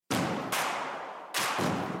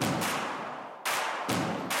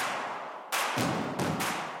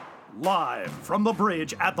Live from the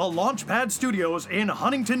bridge at the Launchpad Studios in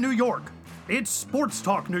Huntington, New York, it's Sports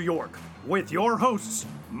Talk New York with your hosts,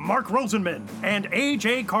 Mark Rosenman and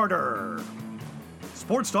AJ Carter.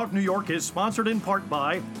 Sports Talk New York is sponsored in part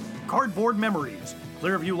by Cardboard Memories,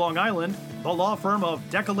 Clearview, Long Island, the law firm of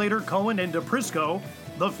Decolator, Cohen, and DePrisco,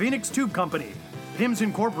 the Phoenix Tube Company, PIMS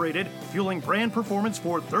Incorporated, fueling brand performance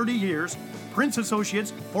for 30 years, Prince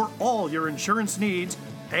Associates for all your insurance needs,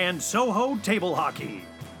 and Soho Table Hockey.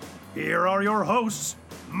 Here are your hosts,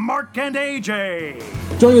 Mark and AJ.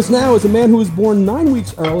 Joining us now is a man who was born 9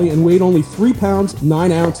 weeks early and weighed only 3 pounds, 9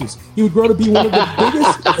 ounces. He would grow to be one of the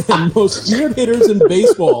biggest and most feared hitters in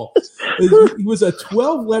baseball. He was a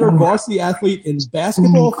 12-letter varsity athlete in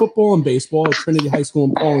basketball, football, and baseball at Trinity High School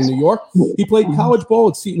in Pawling, New York. He played college ball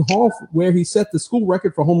at Seton Hall, where he set the school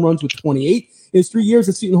record for home runs with 28. In his 3 years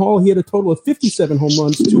at Seton Hall, he had a total of 57 home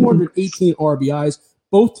runs, 218 RBIs,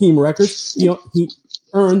 both team records. He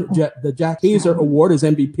earned the Jack Hazer Award as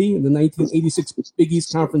MVP in the 1986 Big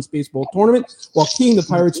East Conference Baseball Tournament while keying the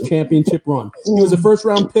Pirates' championship run. He was a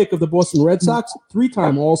first-round pick of the Boston Red Sox,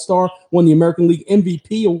 3-time All-Star, won the American League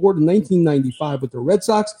MVP award in 1995 with the Red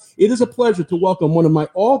Sox. It is a pleasure to welcome one of my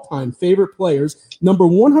all-time favorite players, number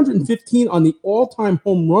 115 on the all-time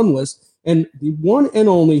home run list, and the one and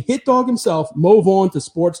only hit dog himself, Mo Vaughn, to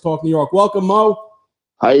Sports Talk New York. Welcome, Mo.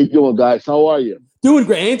 How you doing, guys? How are you? Doing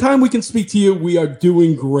great. Anytime we can speak to you, we are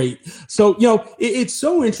doing great. So, it's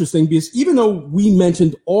so interesting because even though we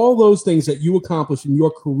mentioned all those things that you accomplished in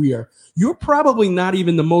your career, you're probably not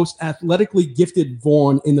even the most athletically gifted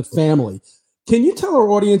Vaughn in the family. Can you tell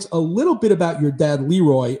our audience a little bit about your dad,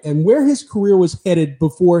 Leroy, and where his career was headed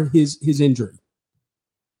before his injury?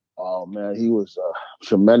 Oh, man, he was a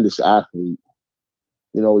tremendous athlete.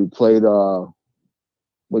 He played,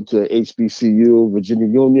 went to HBCU, Virginia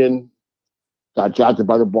Union, got drafted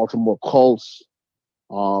by the Baltimore Colts.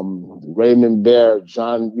 Raymond Bear,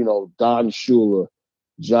 Don Shula,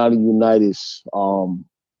 Johnny Unitas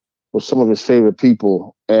were some of his favorite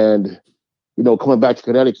people. And, coming back to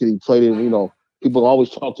Connecticut, he played in, people always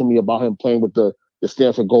talk to me about him playing with the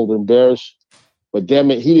Stanford Golden Bears. But damn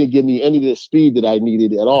it, he didn't give me any of the speed that I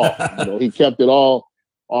needed at all. He kept it all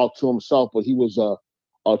to himself. But he was a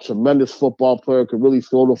tremendous football player, could really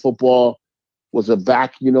throw the football. Was a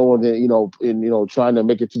back, and then, trying to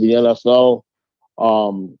make it to the NFL.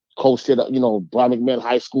 Coached at, Brian McMahon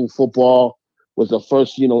High School football. Was the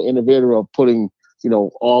first, innovator of putting,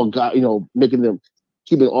 all guys,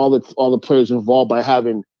 keeping all the players involved by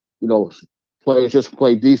having, players just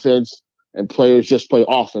play defense and players just play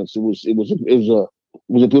offense. It was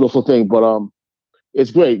a beautiful thing. But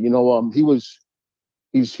it's great.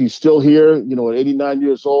 He's still here. At 89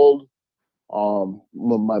 years old.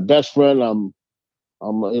 My best friend.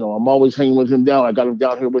 I'm always hanging with him down. I got him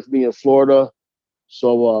down here with me in Florida.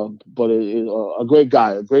 So, but a great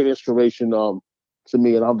guy, a great inspiration to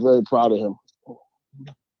me, and I'm very proud of him.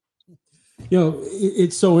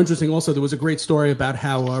 It's so interesting. Also, there was a great story about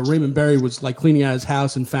how Raymond Berry was like cleaning out his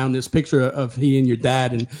house and found this picture of he and your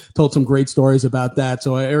dad and told some great stories about that.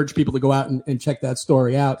 So I urge people to go out and check that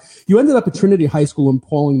story out. You ended up at Trinity High School in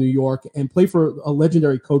Pawling, New York, and played for a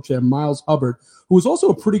legendary coach there, Miles Hubbard, who was also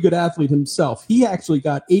a pretty good athlete himself. He actually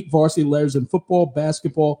got 8 varsity letters in football,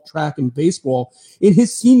 basketball, track, and baseball. In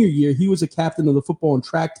his senior year, he was a captain of the football and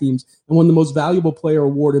track teams and won the Most Valuable Player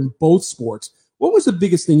award in both sports. What was the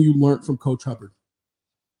biggest thing you learned from Coach Hubbard?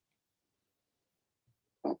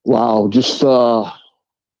 Wow, just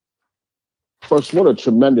first, what a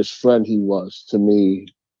tremendous friend he was to me,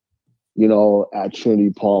 at Trinity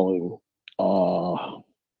Pawling.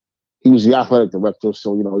 He was the athletic director,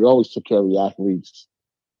 so, he always took care of the athletes.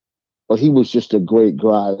 But he was just a great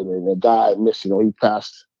guy, and a guy I miss. He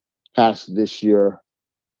passed this year,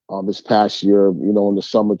 this past year, in the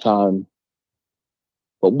summertime.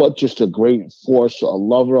 But what just a great force, a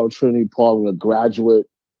lover of Trinity Pawling, a graduate,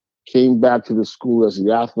 came back to the school as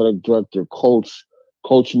the athletic director,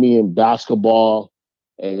 coached me in basketball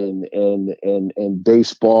and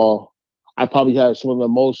baseball. I probably had some of the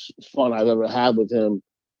most fun I've ever had with him,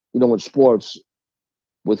 in sports,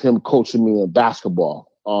 with him coaching me in basketball.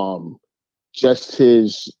 Just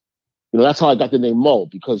his, that's how I got the name Mo,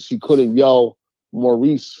 because he couldn't yell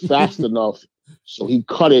Maurice fast enough. So he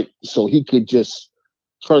cut it so he could just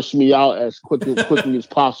curse me out as quickly as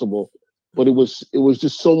possible. But it was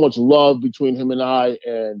just so much love between him and I.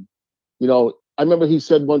 And, I remember he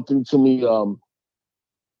said one thing to me, I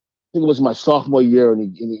think it was my sophomore year,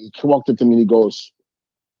 and he walked up to me and he goes,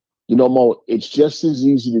 Mo, it's just as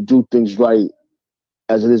easy to do things right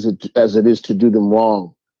as it is to do them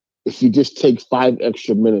wrong. If you just take 5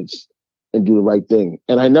 extra minutes and do the right thing.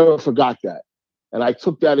 And I never forgot that. And I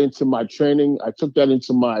took that into my training. I took that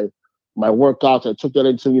into my workouts. I took that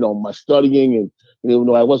into, my studying. And even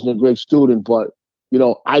though I wasn't a great student, but,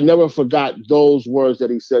 I never forgot those words that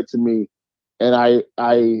he said to me. And I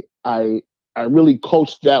really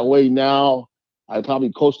coach that way now. I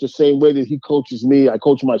probably coach the same way that he coaches me. I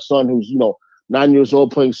coach my son who's, 9 years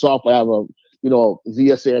old playing softball. I have a,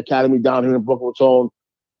 VSA Academy down here in Boca Raton.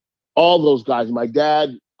 All those guys. My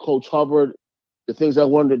dad, Coach Hubbard, the things I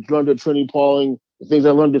learned at Trinity Pauling, the things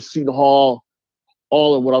I learned at Seton Hall,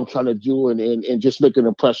 all of what I'm trying to do and just make an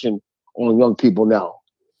impression on young people now.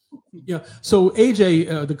 Yeah. So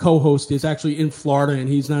AJ, the co-host, is actually in Florida, and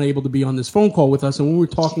he's not able to be on this phone call with us. And when we were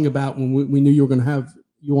talking about when we knew you were going to have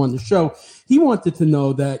you on the show, he wanted to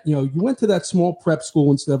know that, you went to that small prep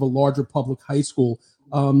school instead of a larger public high school.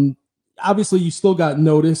 Obviously, you still got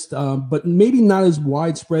noticed, but maybe not as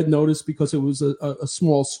widespread notice because it was a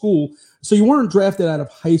small school. So you weren't drafted out of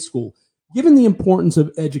high school. Given the importance of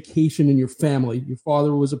education in your family, your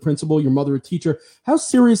father was a principal, your mother a teacher, how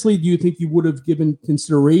seriously do you think you would have given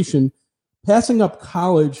consideration passing up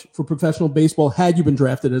college for professional baseball had you been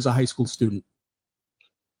drafted as a high school student?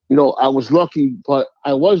 I was lucky, but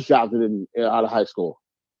I was drafted out of high school.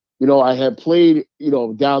 I had played,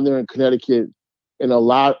 down there in Connecticut in a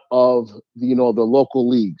lot of the local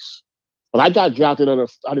leagues. But I got drafted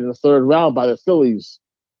out in the third round by the Phillies,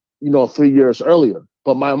 3 years earlier.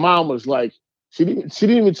 But my mom was like, she didn't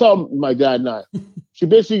even tell my dad and I. She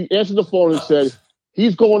basically answered the phone and said,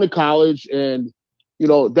 he's going to college and,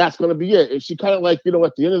 that's going to be it. And she kind of like, at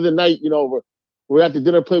the end of the night, we're at the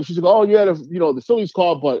dinner plate. She's like, oh, yeah, the Phillies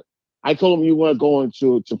called, but I told him you weren't going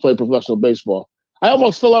to play professional baseball. I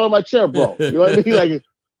almost fell out of my chair, bro. You know what I mean? Like,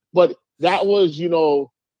 but that was,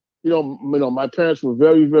 my parents were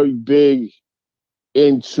very, very big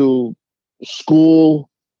into school,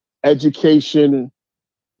 education,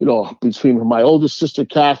 between my older sister,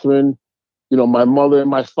 Catherine, my mother and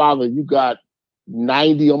my father, you got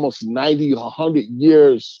 100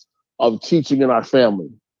 years of teaching in our family.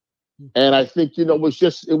 And I think, it was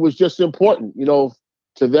just important,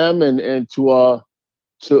 to them and to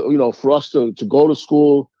for us to go to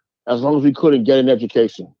school as long as we could and get an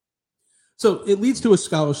education. So it leads to a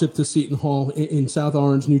scholarship to Seton Hall in South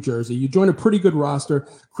Orange, New Jersey. You join a pretty good roster: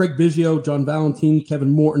 Craig Biggio, John Valentin, Kevin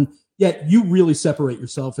Morton. Yet you really separate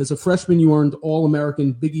yourself. As a freshman, you earned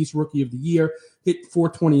All-American Big East Rookie of the Year, hit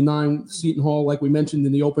 .429 Seton Hall, like we mentioned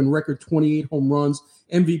in the open record, 28 home runs,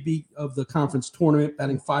 MVP of the conference tournament,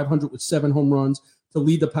 batting .500 with 7 home runs to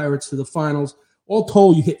lead the Pirates to the finals. All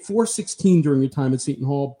told, you hit .416 during your time at Seton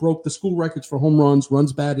Hall, broke the school records for home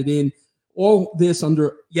runs batted in. All this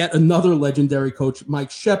under yet another legendary coach, Mike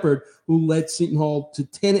Shepard, who led Seton Hall to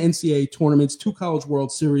 10 NCAA tournaments, 2 College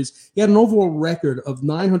World Series. He had an overall record of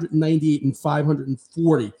 998 and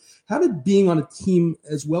 540. How did being on a team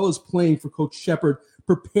as well as playing for Coach Shepard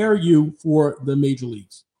prepare you for the major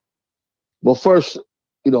leagues? Well, first,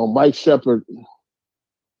 Mike Shepard,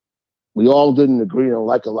 we all didn't agree on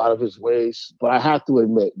like a lot of his ways, but I have to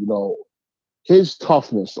admit, his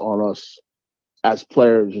toughness on us as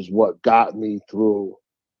players is what got me through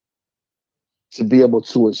to be able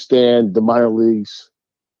to withstand the minor leagues,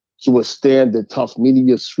 to withstand the tough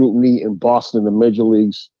media scrutiny in Boston, the major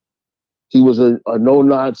leagues. He was a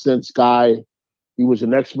no-nonsense guy. He was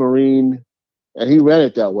an ex-Marine, and he ran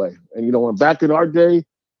it that way. And, when back in our day,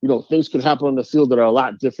 things could happen on the field that are a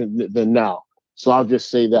lot different than now. So I'll just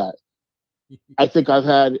say that. I think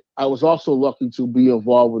I was also lucky to be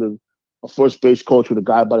involved with a first base coach with a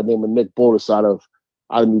guy by the name of Nick Boldus out of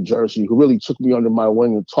New Jersey, who really took me under my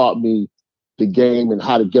wing and taught me the game and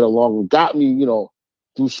how to get along and got me,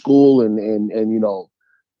 through school and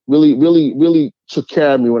really took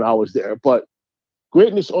care of me when I was there. But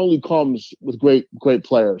greatness only comes with great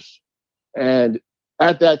players. And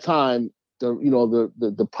at that time,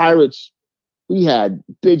 the Pirates, we had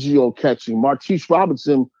Biggio catching. Martice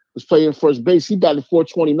Robinson was playing first base. He batted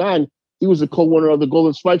 .429. He was a co-winner of the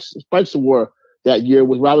Golden Spikes Award that year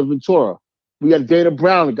with Robert Ventura. We had Dana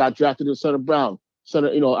Brown that got drafted in out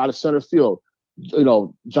of center field.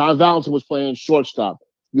 John Valentin was playing shortstop.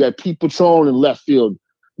 You had Pete Patron in left field.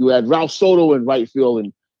 You had Ralph Soto in right field,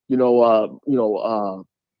 and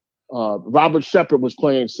Robert Shepard was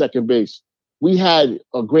playing second base. We had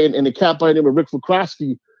a great, and the cat by the name of Rick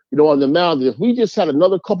Vukrosky, on the mound. If we just had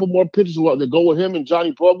another couple more pitchers to go with him and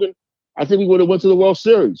Johnny Brogan, I think we would have went to the World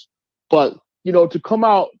Series. But, to come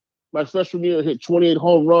out my freshman year, hit 28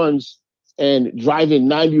 home runs and drive in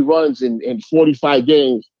 90 runs in 45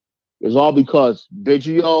 games is all because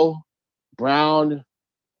Biggio, Brown,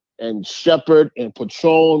 and Shepard and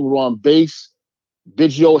Patron were on base.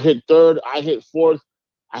 Biggio hit third. I hit fourth.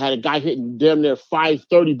 I had a guy hitting damn near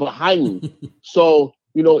 530 behind me. So,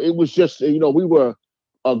 it was just, we were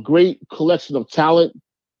a great collection of talent.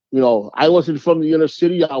 I wasn't from the inner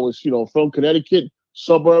city. I was, from Connecticut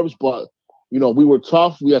suburbs, but, we were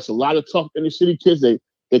tough. We had a lot of tough inner city kids.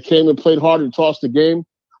 They came and played hard and tossed the game.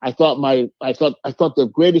 I thought the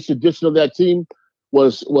greatest addition of that team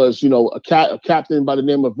was a captain by the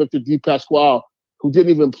name of Victor DePasquale, who didn't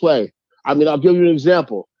even play. I mean, I'll give you an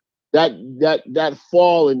example. That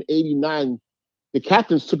fall in '89, the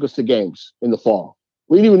captains took us to games in the fall.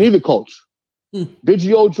 We didn't even need a coach.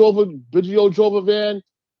 Biggio drove a van,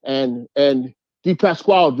 and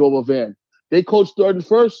DePasquale drove a van. They coached third and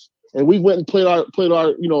first, and we went and played our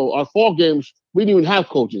fall games. We didn't even have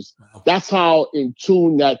coaches. Wow. That's how in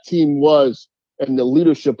tune that team was, and the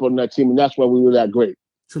leadership on that team, and that's why we were that great.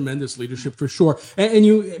 Tremendous leadership for sure. And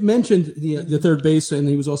you mentioned the third base, and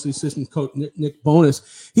he was also the assistant coach, Nick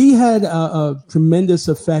Bonas. He had a tremendous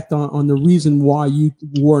effect on the reason why you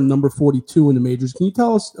wore number 42 in the majors. Can you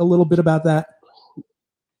tell us a little bit about that?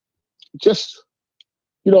 Just,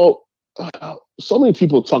 so many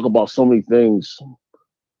people talk about so many things,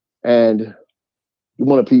 and you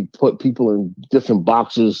want to put people in different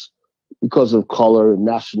boxes because of color and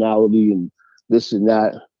nationality and this and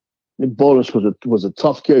that. Nick Bonas was a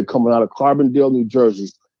tough kid coming out of Carbondale, New Jersey,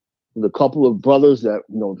 with a couple of brothers that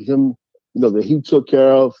that he took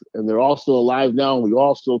care of, and they're all still alive now, and we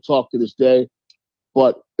all still talk to this day.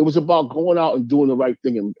 But it was about going out and doing the right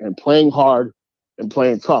thing and playing hard and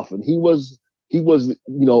playing tough, and he was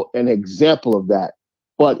an example of that.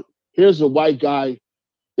 But here's a white guy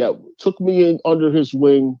that took me in under his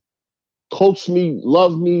wing, coached me,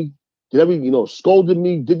 loved me, scolded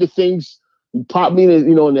me, did the things. He popped me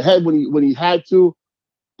in the head when he had to,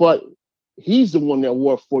 but he's the one that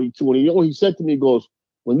wore 42. And he said to me, he goes,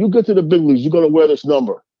 when you get to the big leagues, you're gonna wear this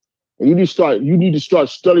number, and you need to start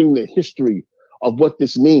studying the history of what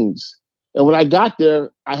this means. And when I got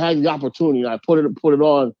there, I had the opportunity, and I put it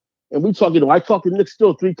on, and we talk. I talk to Nick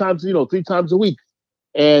still three times a week,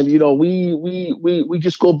 and we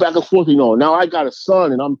just go back and forth. Now I got a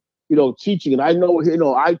son, and I'm teaching, and I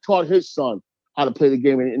know I taught his son how to play the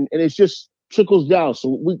game, and it's just trickles down.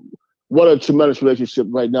 So what a tremendous relationship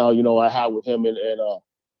right now, I have with him, and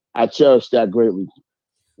I cherish that greatly.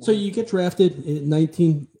 So you get drafted in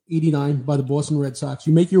 1989 by the Boston Red Sox.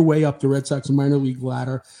 You make your way up the Red Sox minor league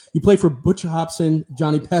ladder. You play for Butch Hobson,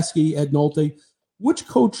 Johnny Pesky, Ed Nolte. Which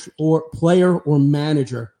coach or player or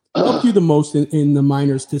manager helped you the most in the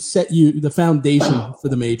minors to set you the foundation for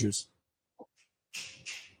the majors?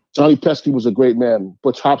 Johnny Pesky was a great man.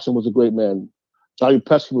 Butch Hobson was a great man. Johnny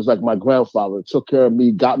Pesky was like my grandfather. Took care of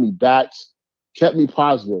me, got me bats, kept me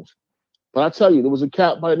positive. But I tell you, there was a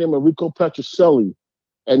cat by the name of Rico Petrocelli,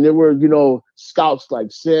 and there were, scouts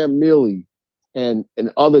like Sam Mealy and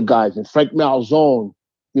other guys, and Frank Malzone.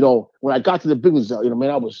 When I got to the big leagues, as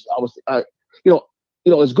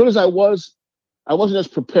good as I wasn't as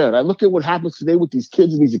prepared. I look at what happens today with these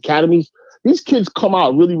kids in these academies. These kids come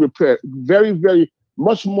out really prepared, very, very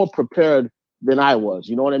much more prepared than I was.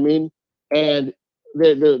 You know what I mean? And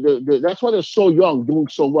that's why they're so young, doing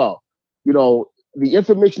so well. The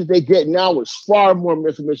information that they get now is far more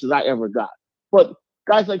information than I ever got. But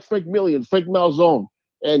guys like Frank Mealy and Frank Malzone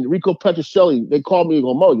and Rico Petrocelli, they call me and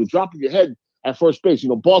go, Mo, you're dropping your head at first base.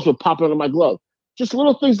 Balls were popping out of my glove. Just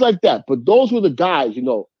little things like that. But those were the guys,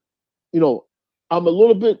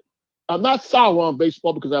 I'm not sour on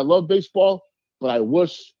baseball because I love baseball, but I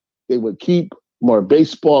wish they would keep more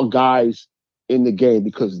baseball guys in the game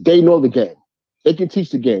because they know the game. They can teach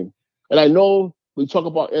the game. And I know we talk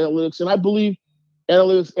about analytics, and I believe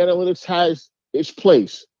analytics has its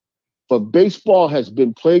place. But baseball has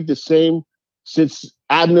been played the same since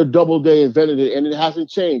Abner Doubleday invented it, and it hasn't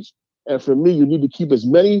changed. And for me, you need to keep as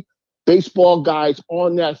many baseball guys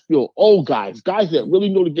on that field, old guys that really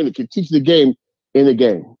know the game, that can teach the game in the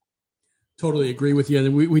game. Totally agree with you.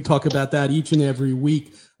 And we talk about that each and every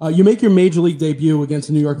week. You make your major league debut against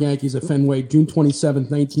the New York Yankees at Fenway, June 27th,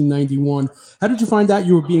 1991. How did you find out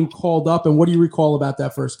you were being called up, and what do you recall about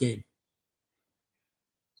that first game?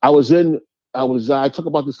 I talk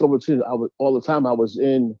about this over all the time. I was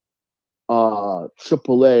in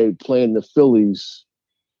AAA playing the Phillies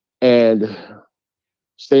and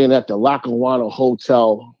staying at the Lackawanna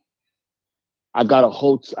Hotel. I got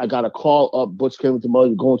a call up. Butch came to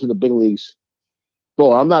me going to the big leagues.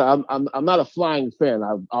 Bro, I'm not a flying fan.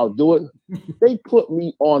 I'll do it. They put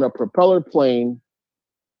me on a propeller plane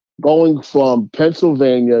going from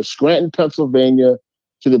Pennsylvania, Scranton, Pennsylvania,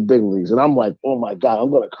 to the big leagues, and I'm like, oh my God,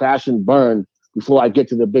 I'm gonna crash and burn before I get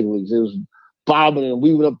to the big leagues. It was bobbing and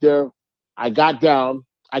weaving up there. I got down.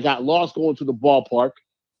 I got lost going to the ballpark.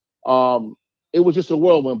 It was just a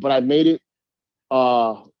whirlwind, but I made it.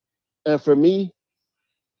 And for me,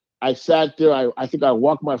 I sat there. I think I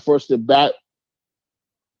walked my first at bat,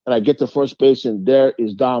 and I get to first base, and there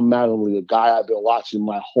is Don Mattingly, a guy I've been watching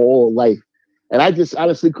my whole life. And I just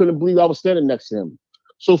honestly couldn't believe I was standing next to him.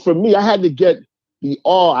 So for me, I had to get the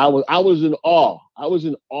awe. I was in awe. I was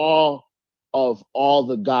in awe of all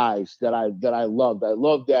the guys that I loved. I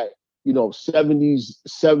loved that,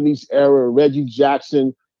 70s era Reggie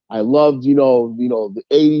Jackson. I loved, the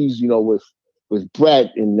 80s, with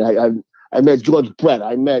Brett, and I met George Brett.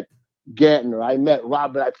 I met Gantner. I met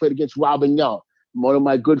Robin. I played against Robin Young. One of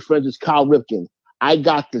my good friends is Kyle Ripken. I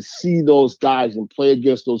got to see those guys and play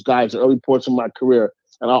against those guys at early parts of my career.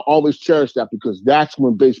 And I'll always cherish that because that's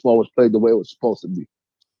when baseball was played the way it was supposed to be.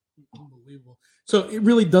 Unbelievable. So it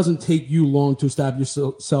really doesn't take you long to establish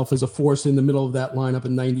yourself as a force in the middle of that lineup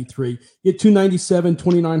in 93. You had 297,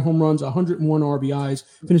 29 home runs, 101 RBIs,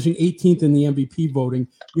 finishing 18th in the MVP voting.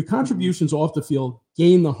 Your contributions off the field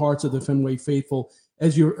gained the hearts of the Fenway faithful.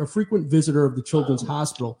 As you're a frequent visitor of the Children's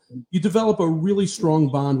Hospital, you develop a really strong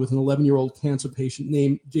bond with an 11-year-old cancer patient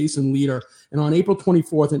named Jason Leiter. And on April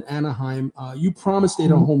 24th in Anaheim, you promised to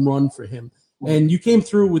hit a home run for him. And you came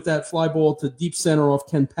through with that fly ball to deep center off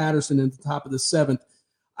Ken Patterson in the top of the seventh.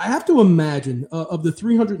 I have to imagine of the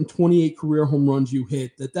 328 career home runs you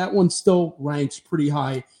hit, that one still ranks pretty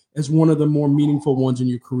high as one of the more meaningful ones in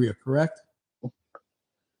your career, correct?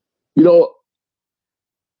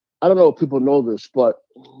 I don't know if people know this, but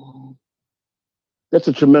that's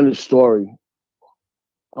a tremendous story.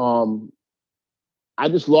 I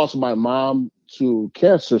just lost my mom to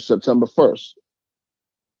cancer September 1st.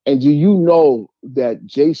 And do you know that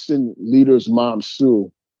Jason Leiter's mom,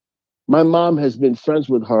 Sue, my mom has been friends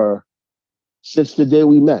with her since the day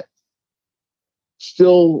we met.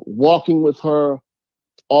 Still walking with her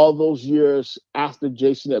all those years after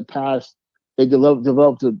Jason had passed. They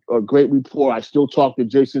developed a great rapport. I still talk to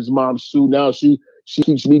Jason's mom, Sue. Now she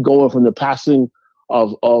keeps me going from the passing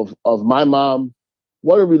of my mom.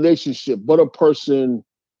 What a relationship! What a person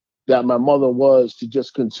that my mother was to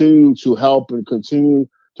just continue to help and continue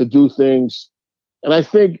to do things. And I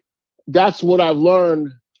think that's what I've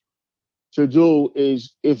learned to do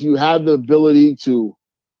is if you have the ability to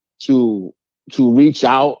reach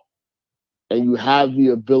out and you have the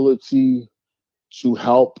ability to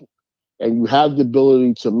help. And you have the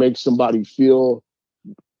ability to make somebody feel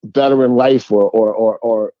better in life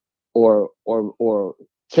or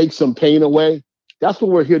take some pain away. That's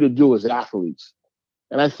what we're here to do as athletes.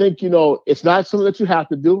 And I think, it's not something that you have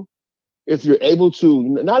to do. If you're able to,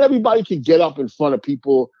 not everybody can get up in front of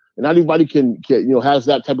people and not everybody can has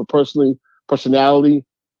that type of personality.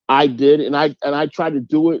 I did. And I try to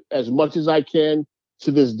do it as much as I can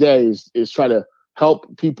to this day is try to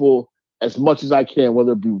help people as much as I can,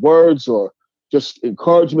 whether it be words or just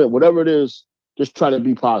encouragement, whatever it is, just try to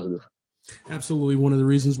be positive. Absolutely. One of the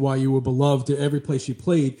reasons why you were beloved at every place you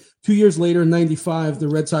played. 2 years later, in 95, the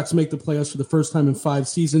Red Sox make the playoffs for the first time in 5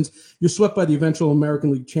 seasons. You're swept by the eventual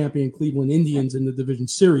American League champion Cleveland Indians in the division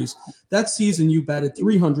series. That season, you batted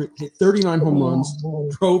 .300, hit 39 home runs,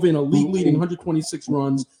 drove in a league-leading 126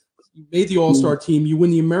 runs. You made the All-Star team. You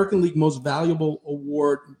win the American League Most Valuable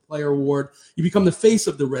Player Award. You become the face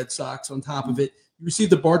of the Red Sox on top of it. You received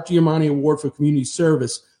the Bart Giamatti Award for Community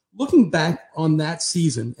Service. Looking back on that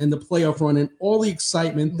season and the playoff run and all the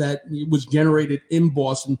excitement that was generated in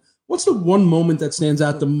Boston, what's the one moment that stands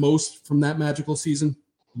out the most from that magical season?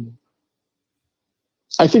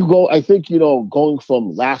 I think going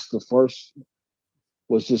from last to first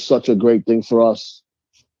was just such a great thing for us.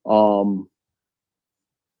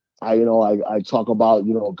 I talk about,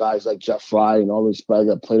 guys like Jeff Fry and all these guys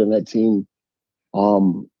that played on that team.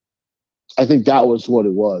 I think that was what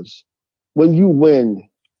it was. When you win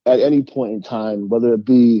at any point in time, whether it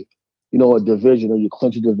be, a division or you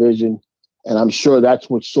clinch a division, and I'm sure that's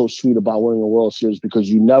what's so sweet about winning a World Series because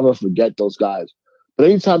you never forget those guys. But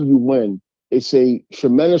anytime you win, it's a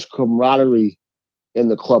tremendous camaraderie in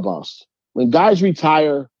the clubhouse. When guys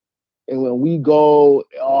retire and when we go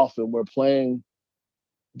off and we're playing,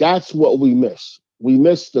 that's what we miss. We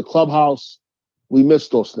miss the clubhouse. We miss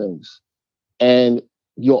those things. And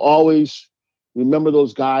you'll always remember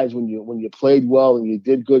those guys when you played well and you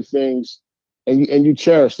did good things and you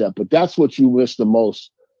cherish that. But that's what you miss the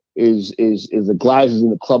most is the guys in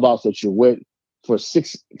the clubhouse that you're with for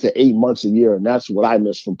 6 to 8 months a year. And that's what I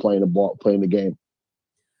miss from playing the game.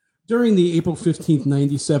 During the April 15th,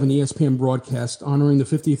 97 ESPN broadcast honoring the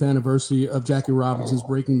 50th anniversary of Jackie Robinson's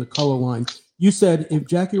breaking the color line, you said if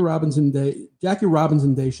Jackie Robinson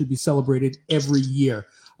Day should be celebrated every year.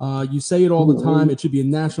 You say it all the time. It should be a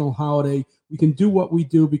national holiday. We can do what we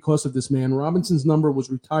do because of this man. Robinson's number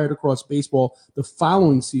was retired across baseball the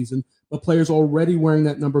following season, but players already wearing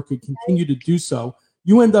that number could continue to do so.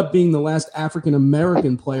 You end up being the last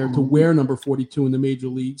African-American player to wear number 42 in the major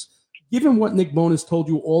leagues. Given what Nick Bonas told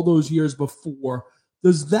you all those years before,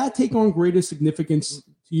 does that take on greater significance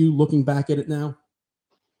to you looking back at it now?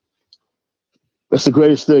 It's the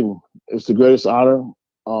greatest thing. It's the greatest honor.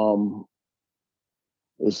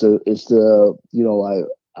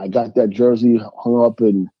 I got that jersey hung up,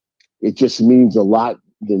 and it just means a lot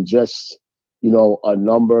than just, a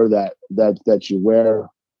number that you wear.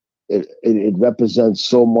 It represents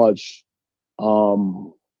so much.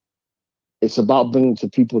 It's about bringing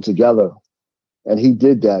people together, and he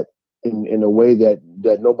did that in a way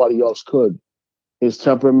that nobody else could. His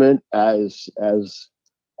temperament as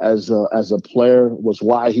a player was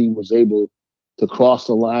why he was able to cross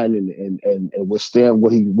the line and withstand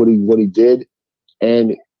what he did,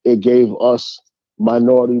 and it gave us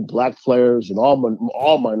minority black players and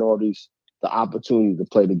all minorities the opportunity to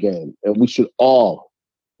play the game, and we should all,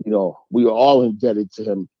 we are all indebted to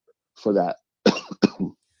him for that.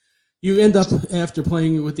 You end up, after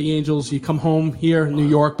playing with the Angels, you come home here in New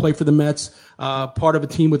York, play for the Mets, part of a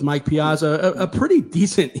team with Mike Piazza, a pretty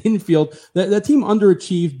decent infield. That team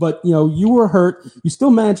underachieved, but, you were hurt. You still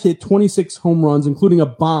managed to hit 26 home runs, including a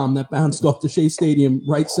bomb that bounced off the Shea Stadium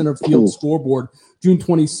right center field scoreboard, June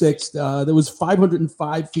 26th. That was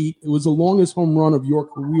 505 feet. It was the longest home run of your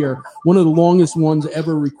career, one of the longest ones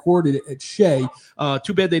ever recorded at Shea.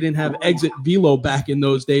 Too bad they didn't have exit velo back in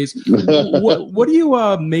those days. What do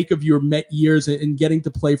you make of your Met years and getting to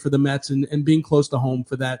play for the Mets and being close to home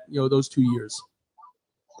for that, those 2 years?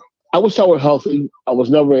 I wish I were healthy. I was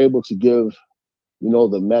never able to give,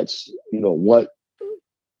 the Mets, what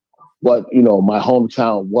my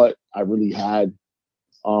hometown, what I really had.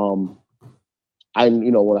 When I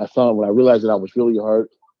realized that I was really hurt,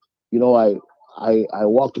 I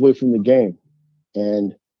walked away from the game,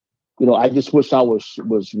 and I just wish I was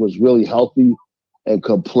really healthy and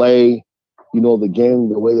could play, the game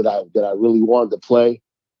the way that I really wanted to play.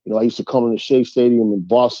 I used to come in the Shea Stadium in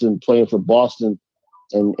Boston, playing for Boston,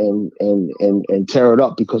 and tear it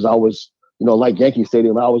up because I was, like Yankee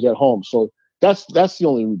Stadium, I was at home. So that's the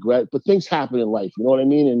only regret. But things happen in life, you know what I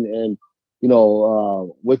mean? And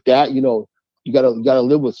with that, you gotta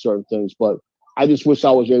live with certain things. But I just wish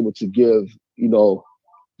I was able to give,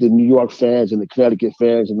 the New York fans and the Connecticut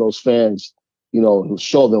fans and those fans,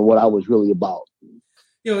 show them what I was really about.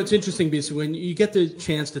 It's interesting because when you get the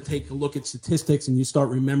chance to take a look at statistics and you start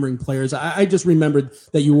remembering players, I just remembered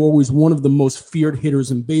that you were always one of the most feared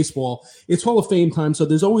hitters in baseball. It's Hall of Fame time, so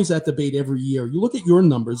there's always that debate every year. You look at your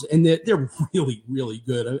numbers, and they're really, really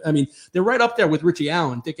good. I mean, they're right up there with Richie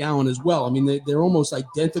Allen, Dick Allen as well. I mean, they're almost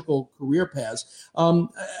identical career paths. I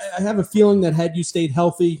have a feeling that had you stayed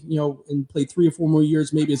healthy, and played 3 or 4 more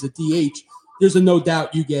years, maybe as a DH, there's no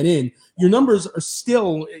doubt you get in. Your numbers are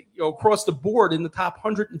still, across the board in the top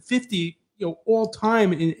 150, all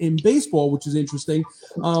time in baseball, which is interesting.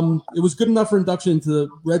 It was good enough for induction into the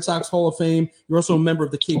Red Sox Hall of Fame. You're also a member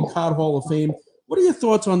of the Cape Cod Hall of Fame. What are your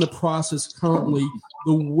thoughts on the process currently,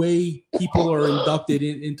 the way people are inducted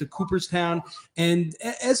into Cooperstown? And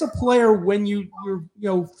as a player, when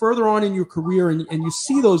you're further on in your career and you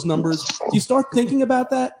see those numbers, do you start thinking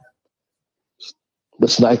about that?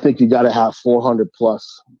 Listen, I think you got to have 400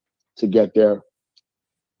 plus to get there.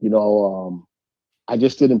 I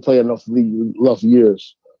just didn't play enough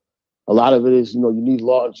years. A lot of it is, you need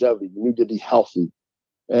longevity. You need to be healthy.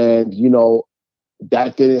 And,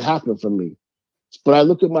 that didn't happen for me. But I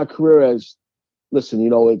look at my career as, listen,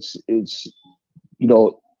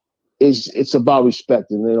 it's about respect.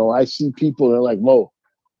 And, I see people and they're like, Mo,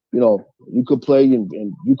 you could play and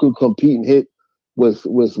you could compete and hit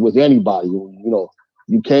with anybody.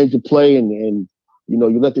 You came to play and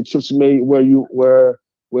you let the chips made where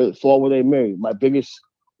fall where they may. My biggest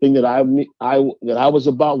thing that I was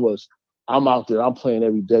about was I'm out there, I'm playing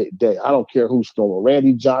every day. I don't care who's throwing.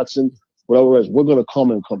 Randy Johnson, whatever it is, we're gonna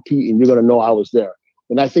come and compete and you're gonna know I was there.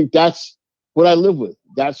 And I think that's what I live with.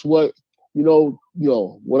 That's what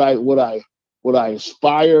what I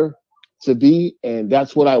aspire to be, and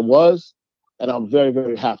that's what I was, and I'm very,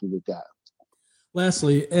 very happy with that.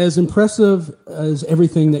 Lastly, as impressive as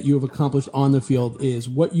everything that you have accomplished on the field is,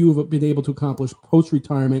 what you have been able to accomplish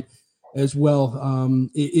post-retirement as well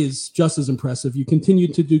is just as impressive. You continue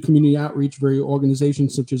to do community outreach for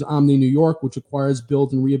organizations such as Omni New York, which acquires,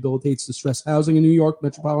 builds, and rehabilitates distressed housing in New York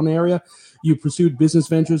metropolitan area. You pursued business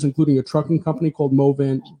ventures, including a trucking company called Mo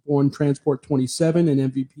Van Born Transport 27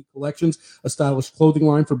 and MVP Collections, a stylish clothing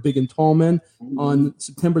line for big and tall men. On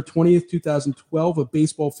September 20th, 2012, a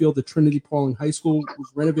baseball field at Trinity Pauling High School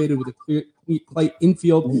was renovated with a clear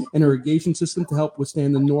infield and irrigation system to help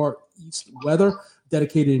withstand the northeast weather,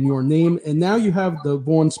 dedicated in your name. And now you have the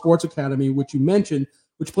Vaughn Sports Academy, which you mentioned,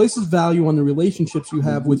 which places value on the relationships you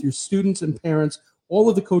have with your students and parents. All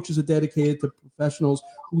of the coaches are dedicated to professionals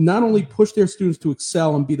who not only push their students to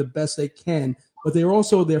excel and be the best they can, but they're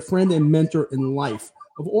also their friend and mentor in life.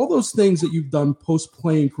 Of all those things that you've done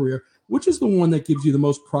post-playing career, which is the one that gives you the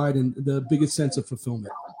most pride and the biggest sense of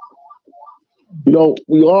fulfillment? We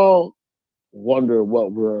all wonder we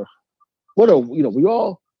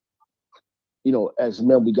all, as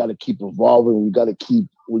men, we got to keep evolving. We got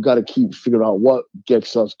to keep figuring out what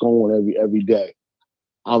gets us going every day.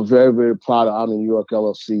 I'm very, very proud of Omni New York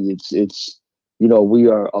LLC. It's we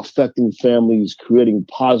are affecting families, creating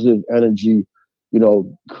positive energy,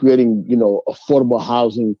 creating, affordable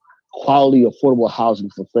housing, quality affordable housing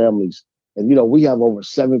for families. And, we have over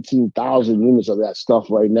 17,000 units of that stuff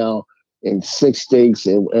right now in 6 states,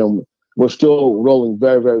 and we're still rolling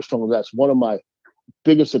very, very strong. That's one of my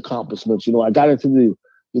biggest accomplishments. I got into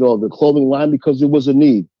the clothing line because it was a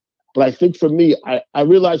need. But I think for me, I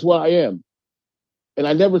realized what I am. And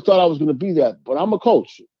I never thought I was going to be that, but I'm a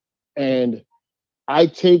coach. And I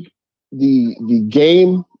take the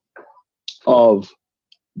game of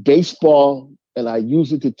baseball and I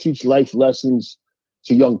use it to teach life lessons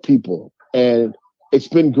to young people. And it's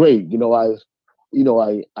been great.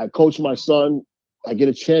 I coach my son. I get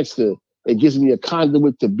a chance it gives me a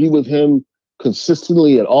conduit to be with him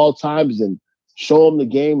consistently at all times and show him the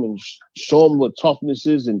game and show him what toughness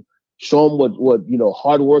is and show him what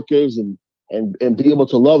hard work is and be able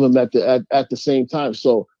to love him at the same time.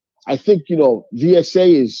 So I think,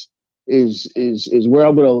 VSA is where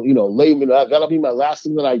I'm going to, lay me. That'll be my last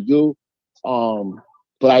thing that I do.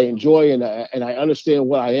 But I enjoy and I understand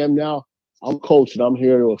what I am now. I'm a coach and I'm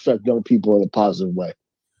here to affect young people in a positive way.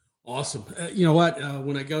 Awesome. You know what?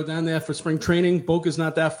 When I go down there for spring training, Boca's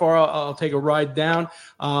not that far. I'll take a ride down.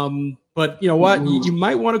 But you know what? You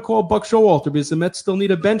might want to call Buck Showalter because the Mets still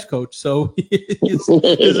need a bench coach. So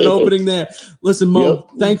there's an opening there. Listen, Mo,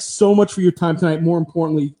 thanks so much for your time tonight. More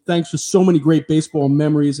importantly, thanks for so many great baseball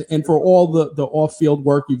memories and for all the off-field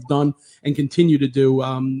work you've done and continue to do.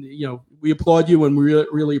 We applaud you and we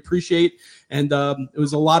really appreciate. And it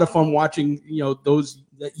was a lot of fun watching,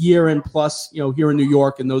 that year and plus, here in New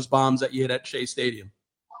York and those bombs that you hit at Shea Stadium.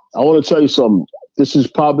 I want to tell you something. This is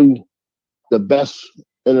probably the best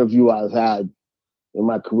interview I've had in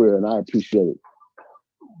my career, and I appreciate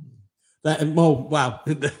it. Mo, wow.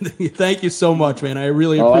 Thank you so much, man. I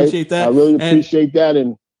really appreciate that. I really appreciate that.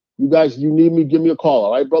 And you guys, you need me, give me a call.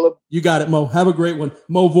 All right, brother? You got it, Mo. Have a great one.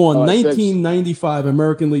 Mo Vaughn, 1995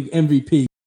 American League MVP.